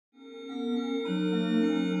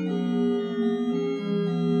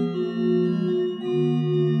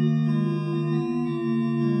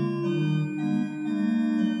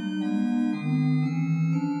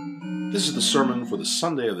This is the sermon for the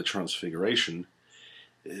Sunday of the Transfiguration.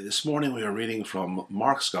 This morning we are reading from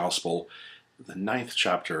Mark's Gospel, the 9th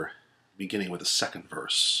chapter, beginning with the 2nd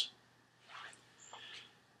verse.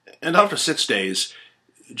 And after 6 days,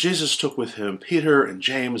 Jesus took with him Peter and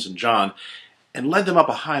James and John, and led them up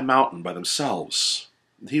a high mountain by themselves.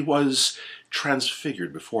 He was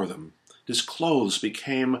transfigured before them. His clothes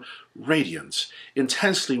became radiant,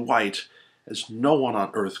 intensely white, as no one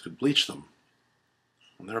on earth could bleach them.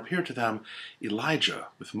 And there appeared to them Elijah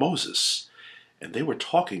with Moses, and they were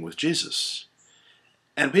talking with Jesus.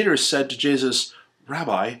 And Peter said to Jesus,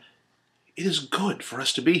 "Rabbi, it is good for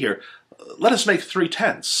us to be here. Let us make 3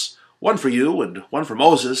 tents, one for you, and one for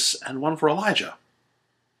Moses, and one for Elijah."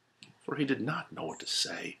 For he did not know what to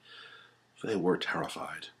say, for they were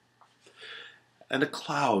terrified. And a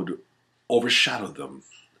cloud overshadowed them.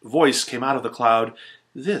 A voice came out of the cloud,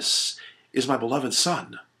 "This is my beloved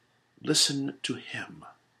Son. Listen to him."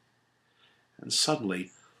 And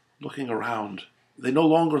suddenly, looking around, they no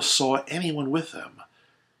longer saw anyone with them,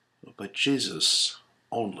 but Jesus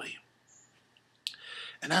only.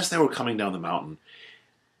 And as they were coming down the mountain,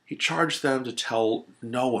 he charged them to tell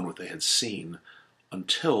no one what they had seen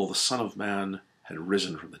until the Son of Man had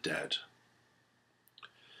risen from the dead.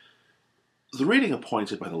 The reading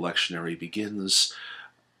appointed by the lectionary begins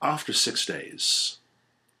after 6 days.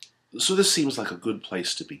 So this seems like a good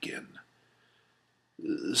place to begin.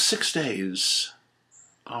 6 days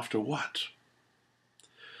after what?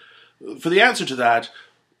 For the answer to that,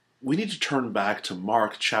 we need to turn back to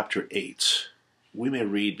Mark chapter 8. We may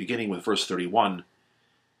read beginning with verse 31.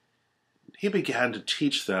 He began to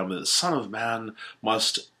teach them that the Son of Man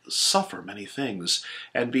must suffer many things,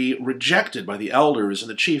 and be rejected by the elders and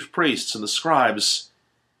the chief priests and the scribes,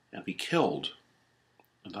 and be killed,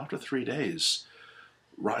 and after 3 days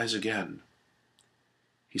rise again.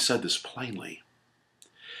 He said this plainly.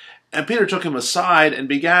 And Peter took him aside and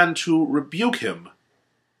began to rebuke him.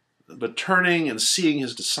 But turning and seeing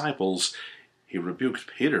his disciples, he rebuked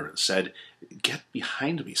Peter and said, "Get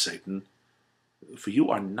behind me, Satan, for you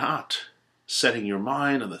are not setting your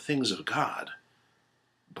mind on the things of God,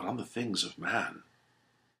 but on the things of man."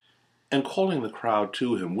 And calling the crowd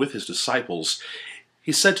to him with his disciples,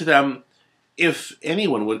 he said to them, "If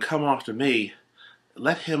anyone would come after me,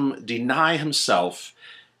 let him deny himself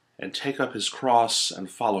and take up his cross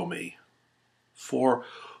and follow me. For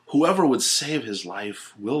whoever would save his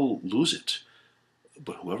life will lose it,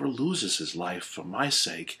 but whoever loses his life for my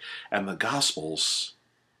sake and the gospel's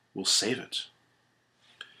will save it."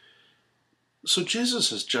 So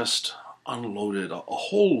Jesus has just unloaded a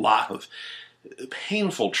whole lot of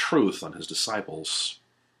painful truth on his disciples.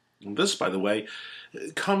 And this, by the way,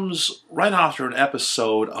 comes right after an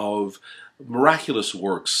episode of miraculous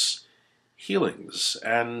works, healings,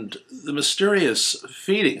 and the mysterious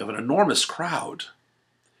feeding of an enormous crowd.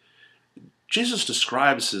 Jesus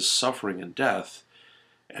describes his suffering and death,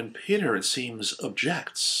 and Peter, it seems,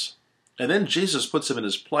 objects. And then Jesus puts him in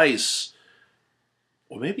his place,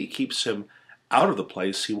 or maybe keeps him out of the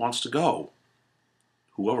place he wants to go.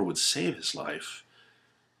 Whoever would save his life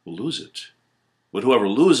will lose it, but whoever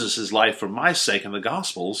loses his life for my sake and the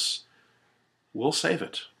gospel's will save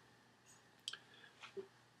it.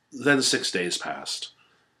 Then 6 days passed,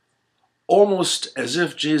 almost as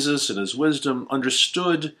if Jesus in his wisdom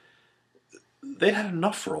understood they'd had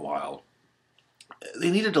enough for a while.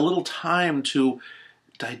 They needed a little time to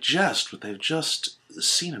digest what they've just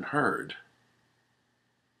seen and heard.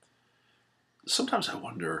 Sometimes I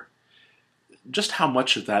wonder just how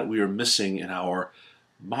much of that we are missing in our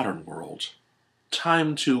modern world.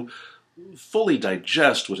 Time to fully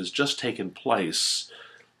digest what has just taken place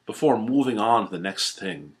before moving on to the next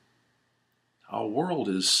thing. Our world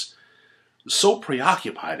is so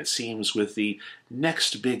preoccupied, it seems, with the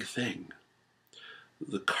next big thing.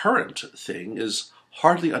 The current thing is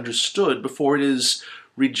hardly understood before it is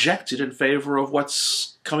rejected in favor of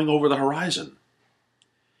what's coming over the horizon.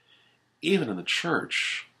 Even in the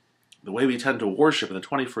church, the way we tend to worship in the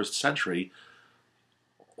 21st century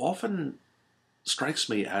often strikes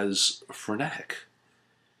me as frenetic.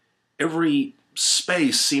 Every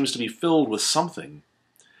space seems to be filled with something,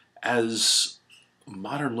 as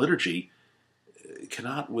modern liturgy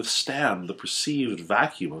cannot withstand the perceived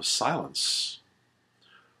vacuum of silence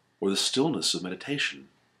or the stillness of meditation.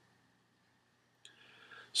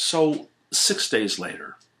 So 6 days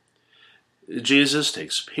later, Jesus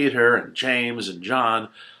takes Peter and James and John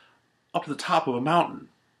up to the top of a mountain.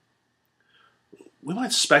 We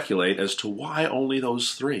might speculate as to why only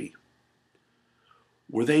those 3.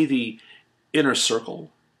 Were they the inner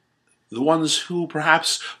circle, the ones who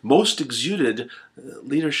perhaps most exuded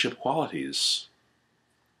leadership qualities?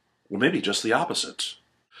 Or maybe just the opposite.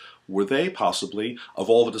 Were they possibly, of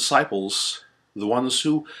all the disciples, the ones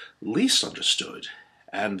who least understood,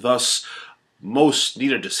 and thus most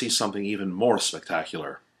needed to see something even more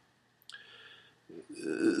spectacular?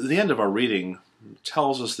 The end of our reading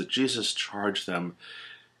tells us that Jesus charged them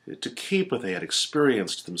to keep what they had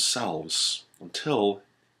experienced themselves until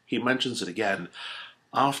he mentions it again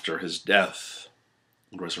after his death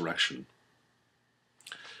and resurrection.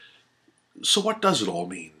 So what does it all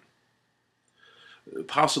mean?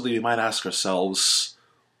 Possibly we might ask ourselves,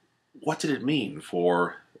 what did it mean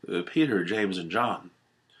for Peter, James, and John?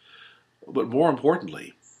 But more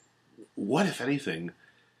importantly, what, if anything,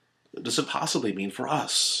 does it possibly mean for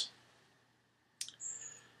us?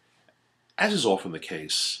 As is often the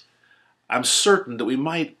case, I'm certain that we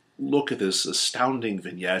might look at this astounding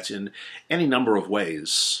vignette in any number of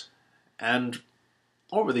ways, and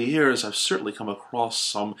over the years I've certainly come across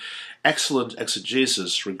some excellent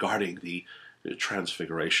exegesis regarding the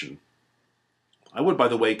Transfiguration. I would, by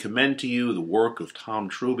the way, commend to you the work of Tom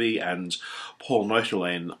Truby and Paul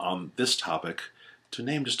Neuchterlein on this topic, to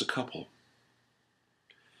name just a couple.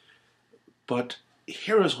 But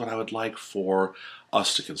here is what I would like for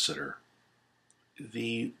us to consider.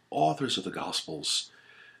 The authors of the Gospels,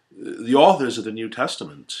 the authors of the New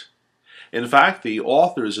Testament, in fact, the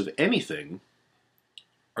authors of anything,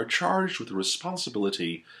 are charged with the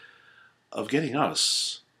responsibility of getting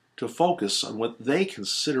us to focus on what they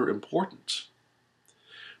consider important,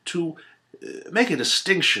 to make a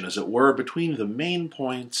distinction, as it were, between the main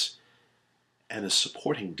point and the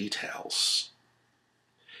supporting details.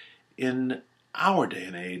 In our day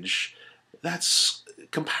and age, that's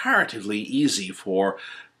comparatively easy for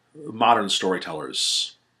modern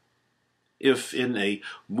storytellers. If in a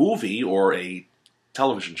movie or a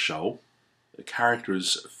television show, a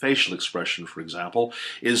character's facial expression, for example,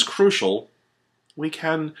 is crucial, we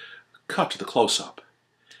can cut to the close-up.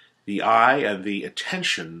 The eye and the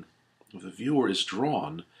attention of the viewer is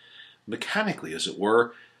drawn, mechanically as it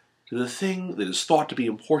were, to the thing that is thought to be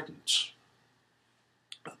important.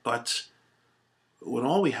 But when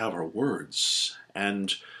all we have are words,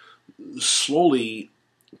 and slowly,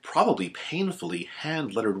 probably painfully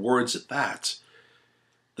hand-lettered words at that,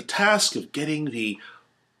 the task of getting the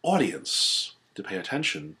audience to pay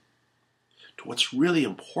attention to what's really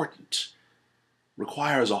important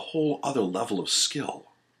requires a whole other level of skill.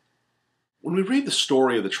 When we read the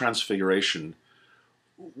story of the Transfiguration,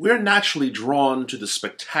 we're naturally drawn to the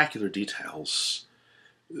spectacular details.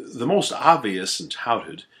 The most obvious and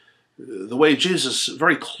touted, the way Jesus'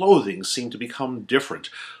 very clothing seemed to become different,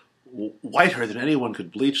 whiter than anyone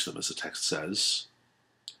could bleach them, as the text says.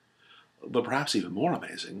 But perhaps even more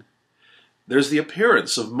amazing, there's the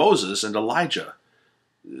appearance of Moses and Elijah,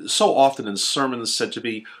 so often in sermons said to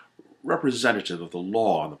be representative of the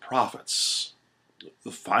law and the prophets.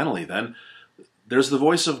 Finally, then, there's the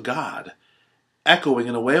voice of God, echoing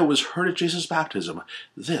in a way it was heard at Jesus' baptism,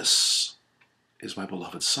 "This is my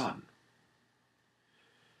beloved Son."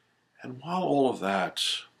 And while all of that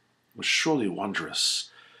was surely wondrous,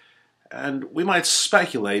 and we might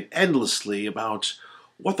speculate endlessly about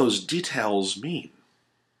what those details mean.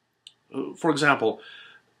 For example,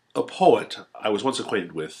 a poet I was once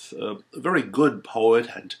acquainted with, a very good poet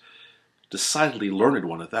and decidedly learned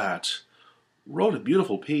one at that, wrote a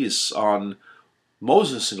beautiful piece on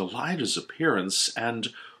Moses and Elijah's appearance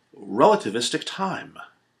and relativistic time.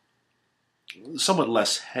 Somewhat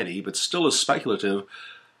less heady, but still as speculative,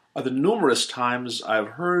 are the numerous times I've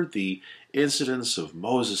heard the incidents of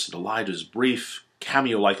Moses and Elijah's brief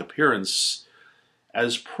cameo-like appearance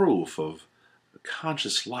as proof of a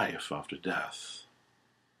conscious life after death.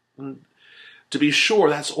 And to be sure,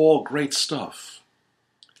 that's all great stuff.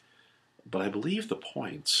 But I believe the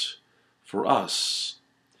point for us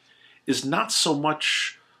is not so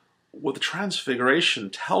much what the Transfiguration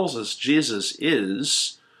tells us Jesus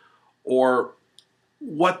is, or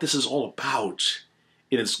what this is all about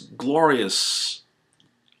in its glorious,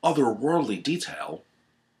 otherworldly detail,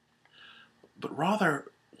 but rather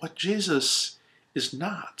what Jesus is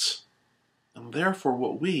not, and therefore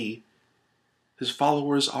what we, his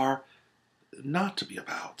followers, are not to be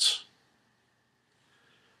about.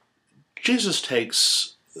 Jesus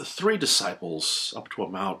takes 3 disciples up to a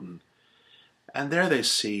mountain, and there they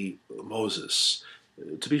see Moses,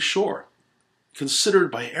 to be sure,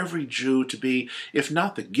 considered by every Jew to be, if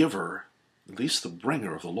not the giver, at least the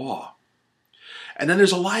bringer of the law. And then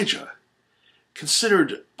there's Elijah,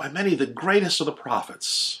 considered by many the greatest of the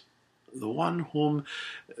prophets, the one whom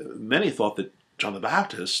many thought that John the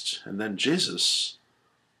Baptist and then Jesus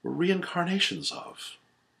were reincarnations of.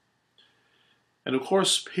 And of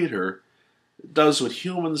course, Peter, does what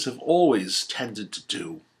humans have always tended to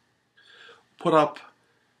do: put up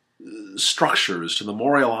structures to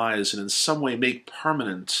memorialize and in some way make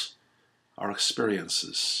permanent our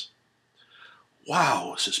experiences.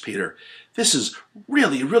 "Wow," says Peter, "this is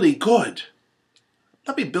really, really good.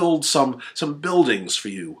 Let me build some buildings for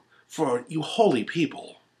you holy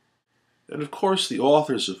people." And of course the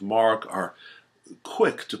authors of Mark are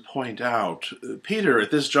quick to point out Peter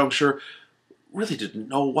at this juncture really didn't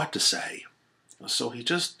know what to say. So he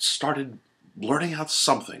just started blurting out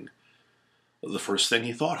something. The first thing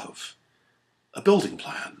he thought of: a building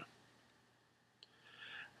plan.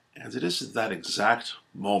 And it is at that exact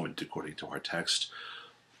moment, according to our text,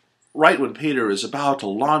 right when Peter is about to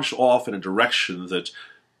launch off in a direction that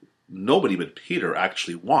nobody but Peter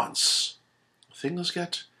actually wants, things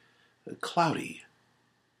get cloudy,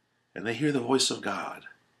 and they hear the voice of God.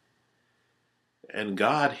 And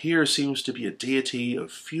God here seems to be a deity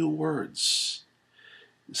of few words,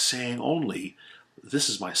 saying only, "This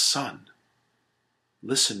is my son.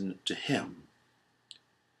 Listen to him."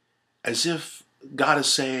 As if God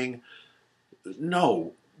is saying,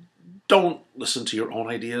 no, don't listen to your own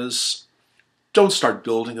ideas. Don't start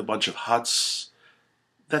building a bunch of huts.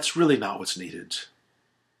 That's really not what's needed.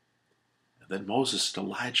 And then Moses and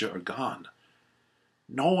Elijah are gone.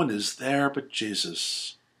 No one is there but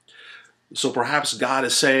Jesus. So perhaps God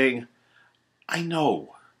is saying, I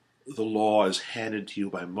know the law as handed to you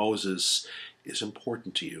by Moses is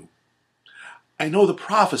important to you. I know the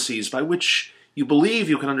prophecies by which you believe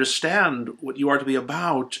you can understand what you are to be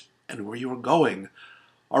about and where you are going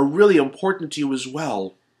are really important to you as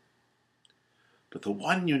well. But the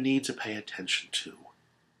one you need to pay attention to,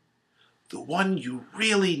 the one you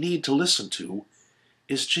really need to listen to,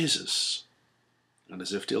 is Jesus. And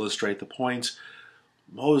as if to illustrate the point,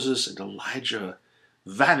 Moses and Elijah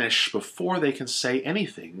vanish before they can say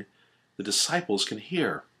anything the disciples can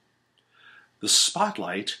hear. The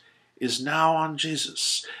spotlight is now on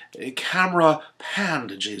Jesus. A camera panned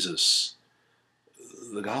to Jesus.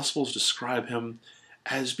 The Gospels describe him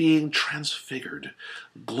as being transfigured,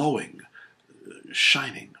 glowing,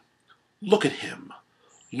 shining. Look at him.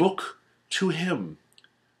 Look to him.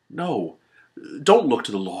 No, don't look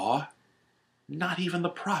to the law, not even the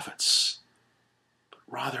prophets, but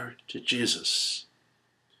rather to Jesus.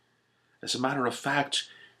 As a matter of fact,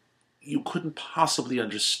 you couldn't possibly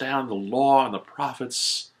understand the law and the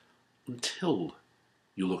prophets until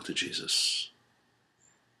you look to Jesus.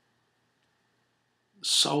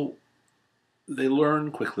 So they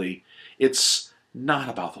learn quickly it's not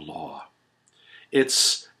about the law.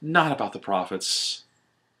 It's not about the prophets.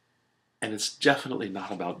 And it's definitely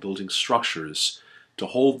not about building structures to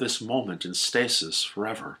hold this moment in stasis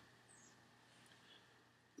forever.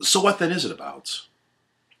 So what then is it about?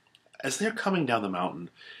 As they're coming down the mountain,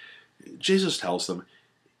 Jesus tells them,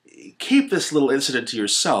 keep this little incident to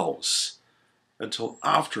yourselves until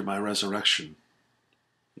after my resurrection.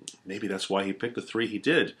 Maybe that's why he picked the three he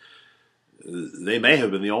did. They may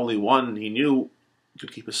have been the only one he knew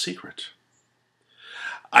could keep a secret.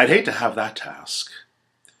 I'd hate to have that task.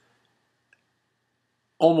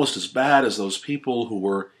 Almost as bad as those people who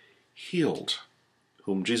were healed,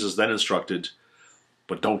 whom Jesus then instructed,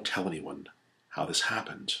 but don't tell anyone how this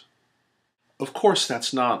happened. Of course,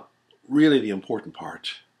 that's not really the important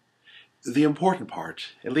part. The important part,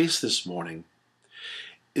 at least this morning,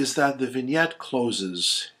 is that the vignette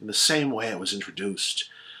closes in the same way it was introduced,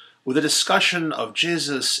 with a discussion of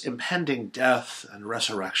Jesus' impending death and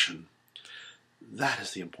resurrection. That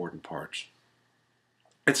is the important part.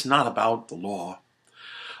 It's not about the law.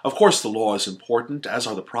 Of course the law is important, as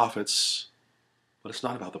are the prophets, but it's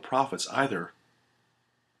not about the prophets either.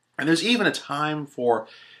 And there's even a time for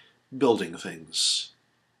building things,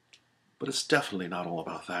 but it's definitely not all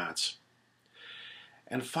about that.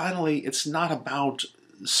 And finally, it's not about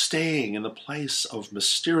staying in the place of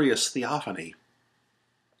mysterious theophany.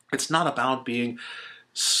 It's not about being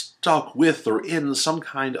stuck with or in some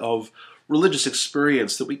kind of religious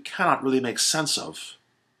experience that we cannot really make sense of.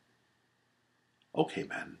 Okay,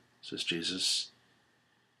 men, says Jesus,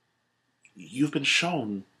 you've been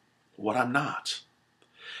shown what I'm not.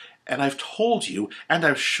 And I've told you, and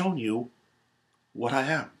I've shown you what I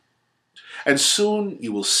am. And soon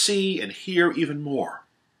you will see and hear even more.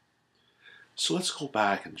 So let's go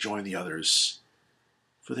back and join the others,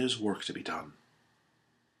 for there's work to be done.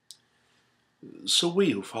 So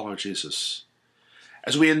we who follow Jesus,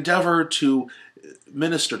 as we endeavor to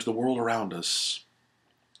minister to the world around us,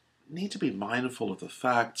 need to be mindful of the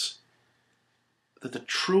fact that the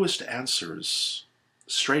truest answers,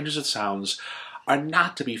 strange as it sounds, are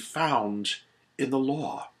not to be found in the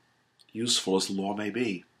law, useful as the law may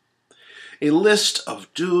be. A list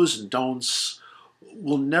of do's and don'ts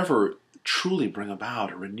will never truly bring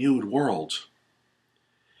about a renewed world.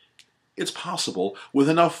 It's possible, with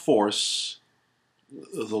enough force,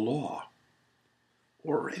 the law,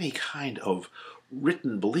 or any kind of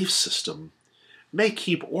written belief system, may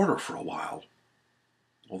keep order for a while,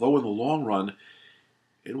 although in the long run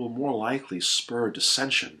it will more likely spur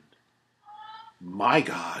dissension. My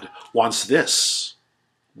God wants this.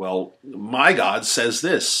 Well, my God says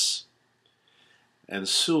this. And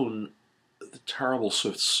soon the terrible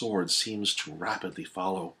swift sword seems to rapidly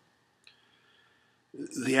follow.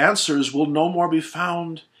 The answers will no more be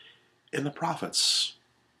found in the prophets.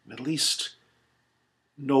 At least,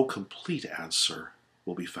 no complete answer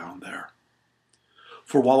will be found there.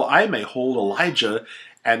 For while I may hold Elijah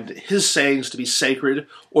and his sayings to be sacred,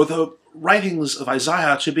 or the writings of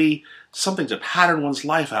Isaiah to be something to pattern one's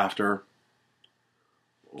life after,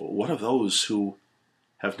 what of those who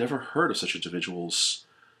have never heard of such individuals,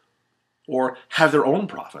 or have their own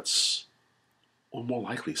prophets, or more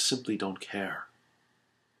likely simply don't care?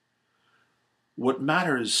 What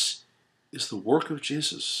matters is the work of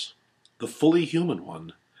Jesus, the fully human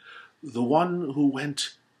one, the one who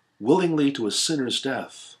went willingly to a sinner's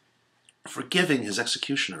death, forgiving his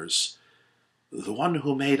executioners, the one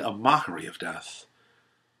who made a mockery of death,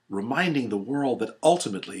 reminding the world that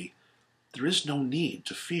ultimately there is no need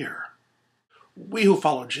to fear. We who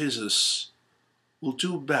follow Jesus will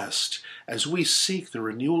do best as we seek the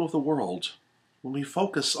renewal of the world when we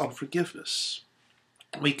focus on forgiveness.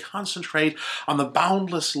 We concentrate on the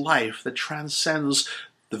boundless life that transcends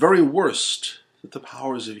the very worst that the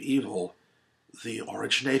powers of evil, the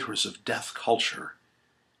originators of death culture,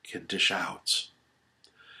 can dish out.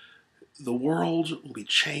 The world will be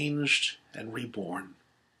changed and reborn,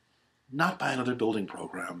 not by another building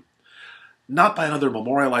program, not by another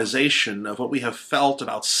memorialization of what we have felt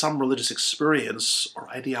about some religious experience or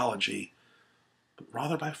ideology, but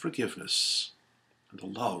rather by forgiveness and the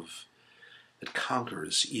love that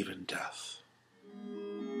conquers even death.